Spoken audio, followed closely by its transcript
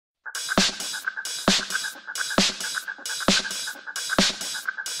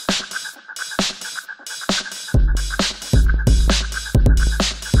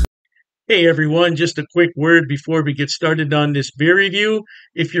Hey everyone, just a quick word before we get started on this beer review.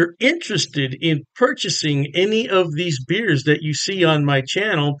 If you're interested in purchasing any of these beers that you see on my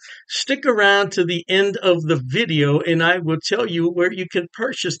channel, stick around to the end of the video and I will tell you where you can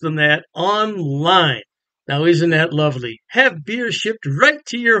purchase them at online. Now, isn't that lovely? Have beer shipped right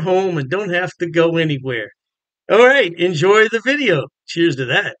to your home and don't have to go anywhere. All right, enjoy the video. Cheers to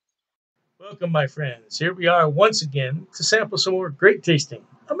that. Welcome, my friends. Here we are once again to sample some more great tasting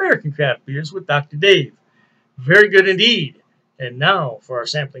American craft beers with Dr. Dave. Very good indeed. And now for our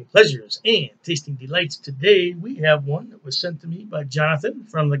sampling pleasures and tasting delights. Today we have one that was sent to me by Jonathan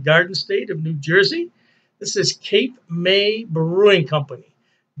from the Garden State of New Jersey. This is Cape May Brewing Company.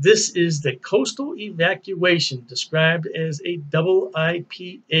 This is the Coastal Evacuation, described as a double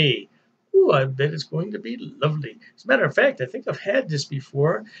IPA. Ooh, I bet it's going to be lovely. As a matter of fact, I think I've had this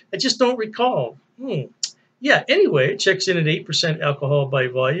before. I just don't recall. Yeah, anyway, it checks in at 8% alcohol by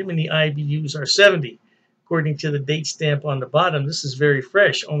volume, and the IBUs are 70. According to the date stamp on the bottom, this is very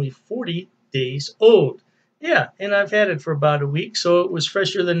fresh, only 40 days old. Yeah, and I've had it for about a week, so it was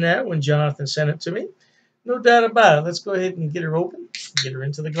fresher than that when Jonathan sent it to me. No doubt about it. Let's go ahead and get her open, get her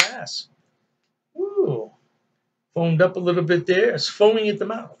into the glass. Ooh, foamed up a little bit there. It's foaming at the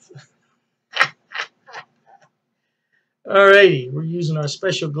mouth. Alrighty, we're using our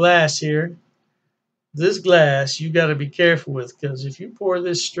special glass here. This glass you got to be careful with, because if you pour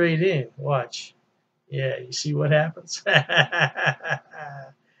this straight in, watch. Yeah, you see what happens? Yeah,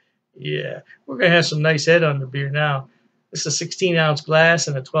 we're going to have some nice head on the beer now. This is a 16-ounce glass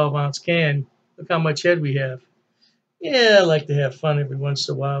and a 12-ounce can. Look how much head we have. Yeah, I like to have fun every once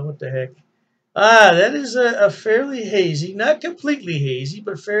in a while. What the heck? That is a fairly hazy, not completely hazy,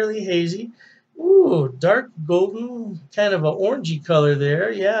 but fairly hazy. Ooh, dark golden, kind of an orangey color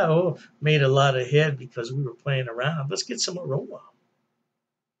there. Yeah, oh, made a lot of head because we were playing around. Let's get some aroma.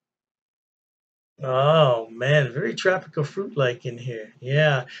 Oh man, very tropical fruit-like in here.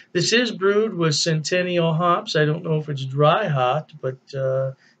 Yeah, this is brewed with Centennial hops. I don't know if it's dry hop, but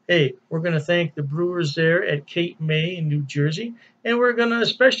hey, we're going to thank the brewers there at Cape May in New Jersey, and we're going to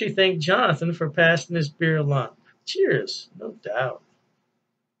especially thank Jonathan for passing this beer along. Cheers, no doubt.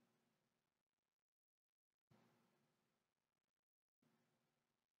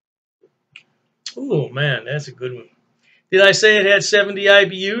 Oh man, that's a good one. Did I say it had 70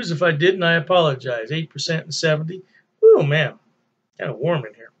 IBUs? If I didn't, I apologize. 8% and 70. Oh man, kind of warm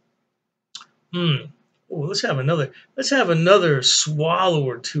in here. Oh, let's have another. Let's have another swallow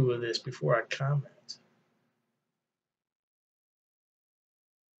or two of this before I comment.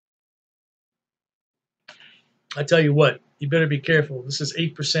 I tell you what, you better be careful. This is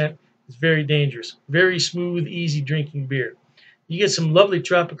 8%. It's very dangerous. Very smooth, easy drinking beer. You get some lovely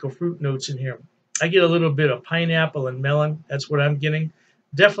tropical fruit notes in here. I get a little bit of pineapple and melon. That's what I'm getting.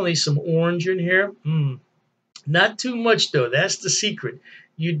 Definitely some orange in here. Not too much, though. That's the secret.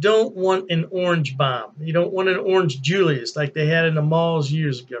 You don't want an orange bomb. You don't want an orange Julius like they had in the malls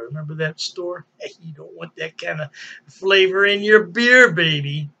years ago. Remember that store? You don't want that kind of flavor in your beer,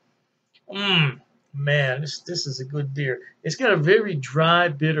 baby. Man, this is a good beer. It's got a very dry,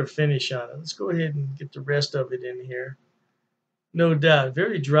 bitter finish on it. Let's go ahead and get the rest of it in here. No doubt.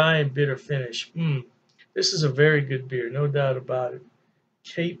 Very dry and bitter finish. This is a very good beer. No doubt about it.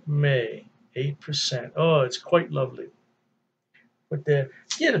 Cape May, 8%. Oh, it's quite lovely. But I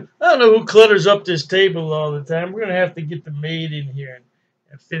don't know who clutters up this table all the time. We're going to have to get the maid in here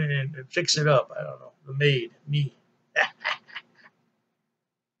and fix it up. I don't know. The maid, me.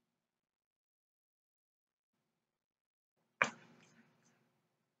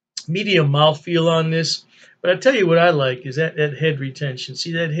 Medium mouthfeel on this. But I tell you what I like is that head retention.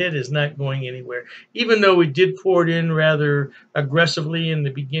 See, that head is not going anywhere. Even though we did pour it in rather aggressively in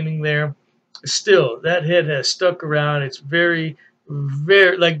the beginning there, still, that head has stuck around. It's very,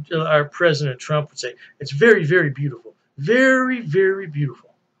 very, like our President Trump would say, it's very, very beautiful. Very, very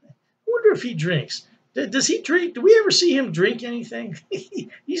beautiful. I wonder if he drinks. Does he drink? Do we ever see him drink anything?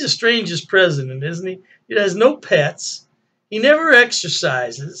 He's the strangest president, isn't he? He has no pets. He never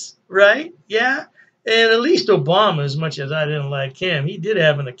exercises, right? Yeah. And at least Obama, as much as I didn't like him, he did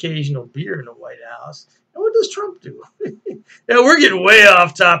have an occasional beer in the White House. And what does Trump do? Yeah, we're getting way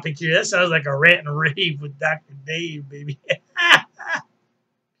off topic here. That sounds like a rant and rave with Dr. Dave, baby.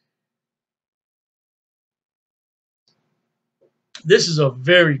 This is a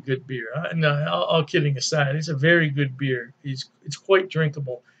very good beer. No, all kidding aside, it's a very good beer. It's quite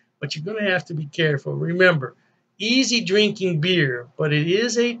drinkable, but you're going to have to be careful. Remember, easy drinking beer, but it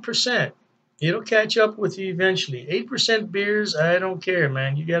is 8%. It'll catch up with you eventually. 8% beers, I don't care,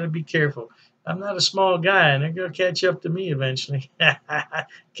 man. You got to be careful. I'm not a small guy, and they're going to catch up to me eventually.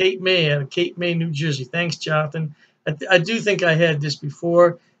 Cape May, New Jersey. Thanks, Jonathan. I do think I had this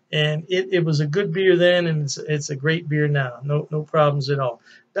before, and it was a good beer then, and it's a great beer now. No problems at all.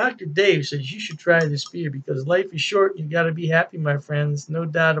 Dr. Dave says you should try this beer because life is short. You got to be happy, my friends. No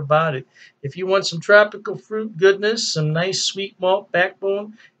doubt about it. If you want some tropical fruit goodness, some nice sweet malt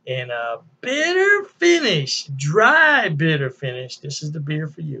backbone, and a bitter finish, dry bitter finish, this is the beer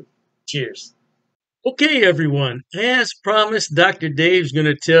for you. Cheers. Okay, everyone. As promised, Dr. Dave's going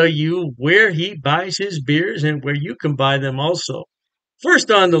to tell you where he buys his beers and where you can buy them also.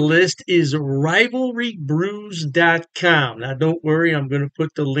 First on the list is rivalrybrews.com. Now, don't worry, I'm going to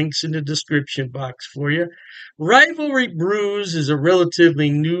put the links in the description box for you. Rivalry Brews is a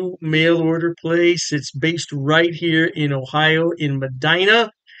relatively new mail order place. It's based right here in Ohio, in Medina,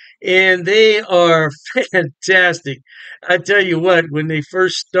 and they are fantastic. I tell you what, when they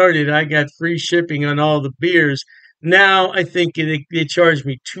first started, I got free shipping on all the beers. Now I think they charge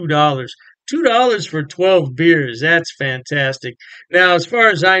me $2. $2 for 12 beers. That's fantastic. Now, as far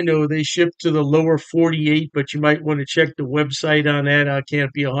as I know, they ship to the lower 48, but you might want to check the website on that. I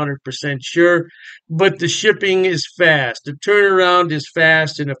can't be 100% sure, but the shipping is fast. The turnaround is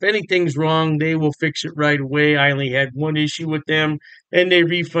fast, and if anything's wrong, they will fix it right away. I only had one issue with them, and they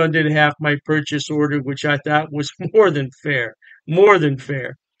refunded half my purchase order, which I thought was more than fair. More than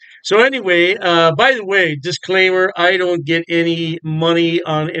fair. So anyway, by the way, disclaimer, I don't get any money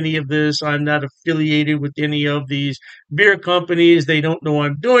on any of this. I'm not affiliated with any of these beer companies. They don't know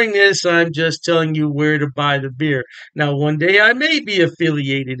I'm doing this. I'm just telling you where to buy the beer. Now, one day I may be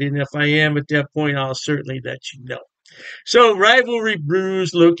affiliated, and if I am at that point, I'll certainly let you know. So, Rivalry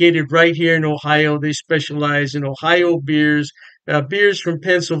Brews, located right here in Ohio, they specialize in Ohio beers, beers from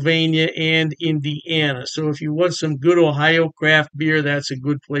Pennsylvania and Indiana. So, if you want some good Ohio craft beer, that's a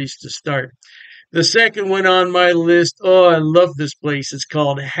good place to start. The second one on my list, oh, I love this place. It's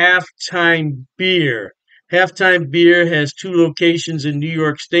called Halftime Beer. Halftime Beer has two locations in New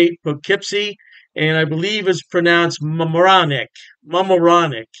York State, Poughkeepsie, and I believe it's pronounced Mamaroneck.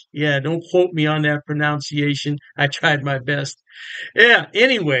 Mamaroneck. Yeah, don't quote me on that pronunciation. I tried my best. Yeah,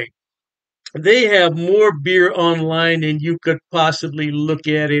 anyway, they have more beer online than you could possibly look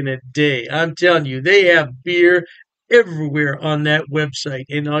at in a day. I'm telling you, they have beer everywhere on that website.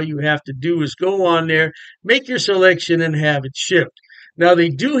 And all you have to do is go on there, make your selection, and have it shipped. Now, they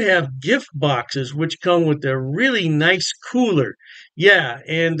do have gift boxes, which come with a really nice cooler. Yeah,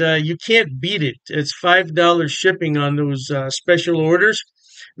 and you can't beat it. It's $5 shipping on those special orders.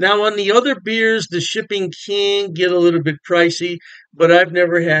 Now, on the other beers, the shipping can get a little bit pricey, but I've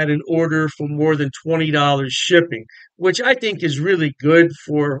never had an order for more than $20 shipping, which I think is really good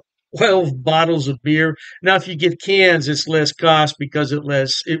for 12 bottles of beer. Now, if you get cans, it's less cost because it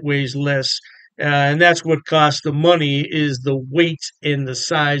weighs less. And that's what costs the money is the weight and the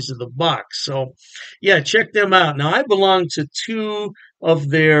size of the box. So, yeah, check them out. Now, I belong to two of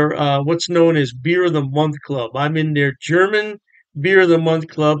their what's known as Beer of the Month Club. I'm in their German Beer of the Month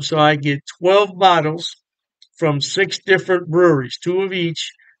Club, so I get 12 bottles from six different breweries, two of each,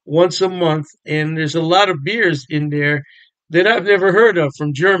 once a month. And there's a lot of beers in there that I've never heard of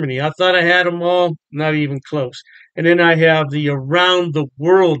from Germany. I thought I had them all, not even close. And then I have the Around the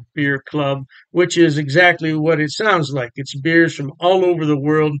World Beer Club, which is exactly what it sounds like. It's beers from all over the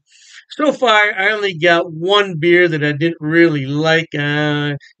world. So far, I only got one beer that I didn't really like.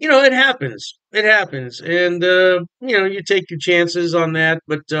 It happens. It happens. And, you take your chances on that.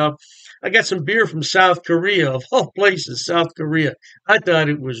 But I got some beer from South Korea, of all places, South Korea. I thought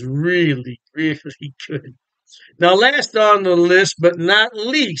it was really, really good. Now, last on the list, but not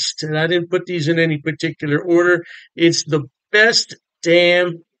least, and I didn't put these in any particular order, it's the Best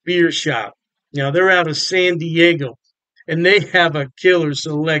Damn Beer Shop. Now, they're out of San Diego, and they have a killer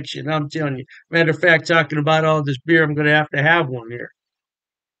selection. I'm telling you. Matter of fact, talking about all this beer, I'm going to have one here.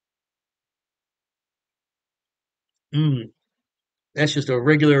 Mm, that's just a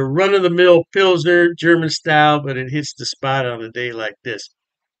regular run of the mill Pilsner, German style, but it hits the spot on a day like this.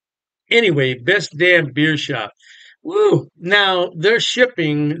 Anyway, Best Damn Beer Shop. Woo! Now, their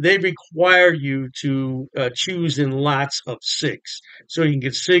shipping, they require you to choose in lots of six. So you can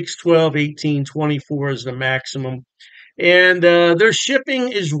get 6, 12, 18, 24 is the maximum. And their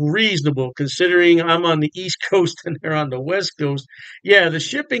shipping is reasonable considering I'm on the East Coast and they're on the West Coast. Yeah, the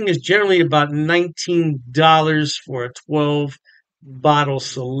shipping is generally about $19 for a 12 bottle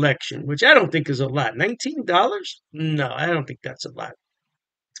selection, which I don't think is a lot. $19? No, I don't think that's a lot.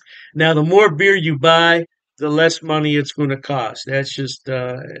 Now, the more beer you buy, the less money it's going to cost. That's just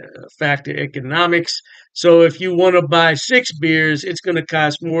a fact of economics. So if you want to buy 6 beers, it's going to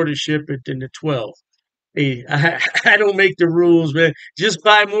cost more to ship it than the 12. Hey, I don't make the rules, man. Just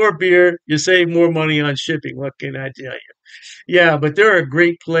buy more beer. You save more money on shipping. What can I tell you? Yeah, but they're a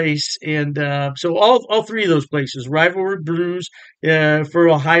great place, and so all three of those places, Rivalry Brews for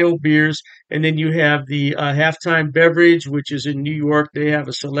Ohio beers, and then you have the Halftime Beverage, which is in New York. They have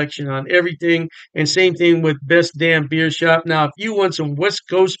a selection on everything, and same thing with Best Damn Beer Shop. Now, if you want some West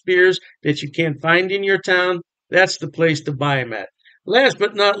Coast beers that you can't find in your town, that's the place to buy them at. Last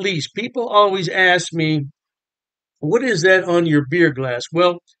but not least, people always ask me, what is that on your beer glass?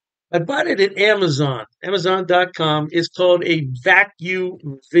 Well, I bought it at Amazon, Amazon.com. It's called a vacuum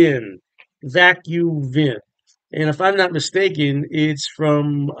vin. Vacuum vin. And if I'm not mistaken, it's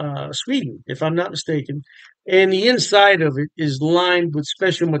from Sweden, if I'm not mistaken. And the inside of it is lined with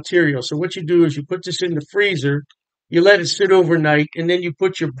special material. So what you do is you put this in the freezer, you let it sit overnight, and then you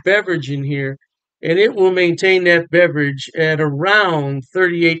put your beverage in here, and it will maintain that beverage at around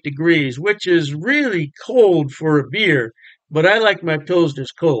 38 degrees, which is really cold for a beer. But I like my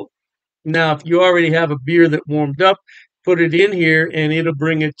pilsners cold. Now, if you already have a beer that warmed up, put it in here and it'll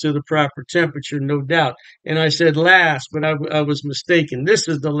bring it to the proper temperature, no doubt. And I said last, but I was mistaken. This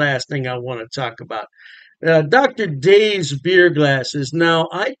is the last thing I want to talk about. Dr. Dave's beer glasses. Now,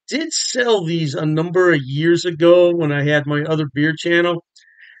 I did sell these a number of years ago when I had my other beer channel.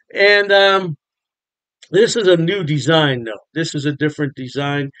 And this is a new design, though. This is a different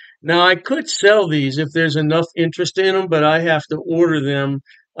design. Now, I could sell these if there's enough interest in them, but I have to order them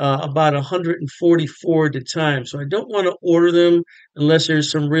about 144 at a time. So I don't want to order them unless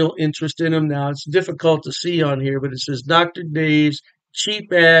there's some real interest in them. Now, it's difficult to see on here, but it says Dr. Dave's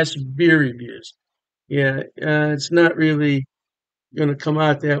cheap ass beer reviews. Yeah, it's not really going to come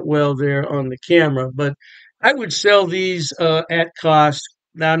out that well there on the camera. But I would sell these at cost.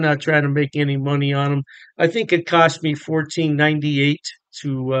 Now I'm not trying to make any money on them. I think it cost me 14.98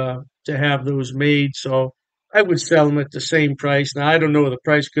 to have those made. So I would sell them at the same price. Now I don't know, the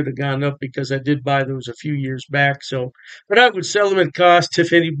price could have gone up because I did buy those a few years back. So, but I would sell them at cost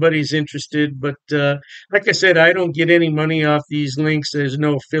if anybody's interested. But like I said, I don't get any money off these links. There's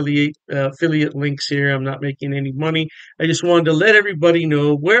no affiliate links here. I'm not making any money. I just wanted to let everybody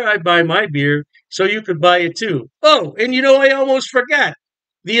know where I buy my beer so you could buy it too. Oh, and you know, I almost forgot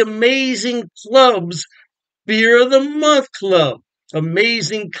the Amazing Clubs Beer of the Month Club.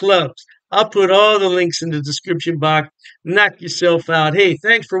 Amazing Clubs. I'll put all the links in the description box. Knock yourself out. Hey,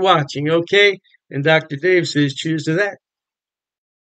 thanks for watching, okay? And Dr. Dave says cheers to that.